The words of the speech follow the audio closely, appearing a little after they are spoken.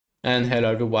And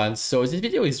hello everyone. So this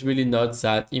video is really not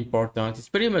that important. It's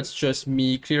pretty much just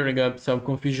me clearing up some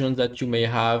confusion that you may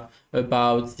have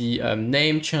about the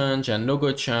name change and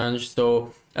logo change.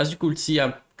 So as you could see,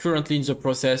 I'm currently in the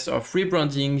process of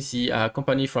rebranding the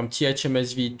company from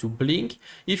THMSV to Blink.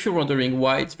 If you're wondering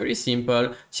why, it's very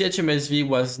simple. THMSV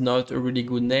was not a really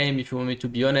good name, if you want me to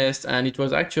be honest, and it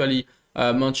was actually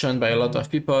mentioned by a lot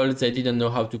of people. They didn't know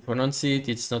how to pronounce it.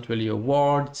 It's not really a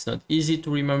word. It's not easy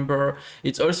to remember.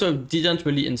 It also didn't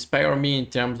really inspire me in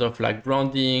terms of like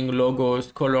branding,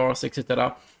 logos, colors,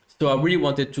 etc. So I really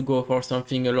wanted to go for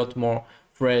something a lot more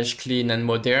fresh, clean, and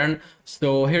modern.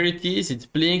 So here it is. It's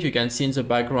Blink. You can see in the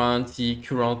background the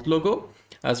current logo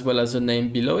as well as the name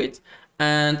below it.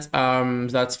 And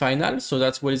that's final. So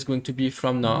that's what it's going to be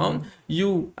from now on.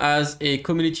 You as a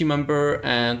community member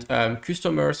and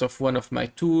customers of one of my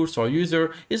tools or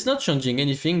user, it's not changing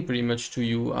anything pretty much to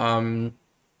you.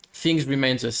 Things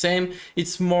remain the same.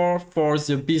 It's more for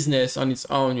the business on its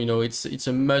own. You know, it's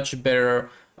a much better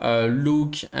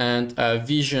look and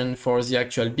vision for the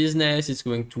actual business. It's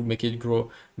going to make it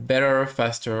grow better,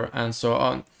 faster, and so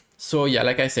on. So yeah,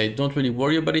 like I said, don't really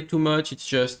worry about it too much. It's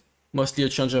just mostly a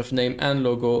change of name and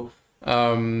logo,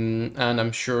 and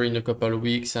I'm sure in a couple of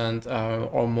weeks and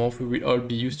or month we will all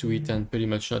be used to it and pretty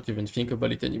much not even think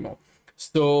about it anymore.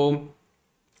 So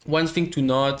one thing to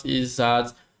note is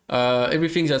that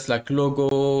everything that's like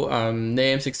logo,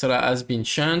 names, etc. has been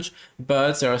changed,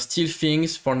 but there are still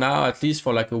things for now, at least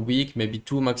for like a week, maybe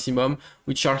 2 maximum,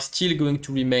 which are still going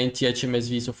to remain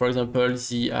THMSV. So for example,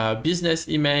 the business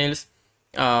emails,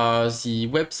 the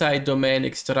website domain,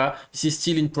 etc. This is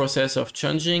still in process of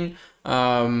changing,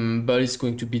 but it's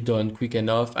going to be done quick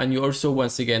enough. And you also,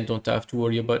 once again, don't have to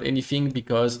worry about anything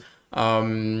because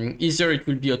either it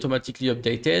will be automatically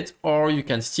updated, or you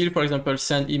can still, for example,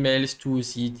 send emails to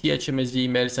the THMSV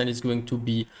emails and it's going to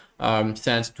be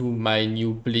sent to my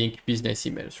new Blink business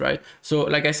emails, right? So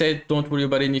like I said, don't worry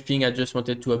about anything. I just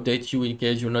wanted to update you in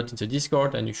case you're not in the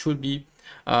Discord, and you should be.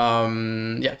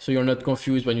 Yeah, so you're not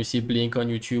confused when you see Blink on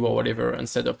YouTube or whatever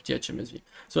instead of THMSV.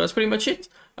 So that's pretty much it.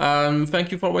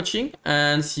 Thank you for watching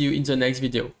and see you in the next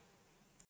video.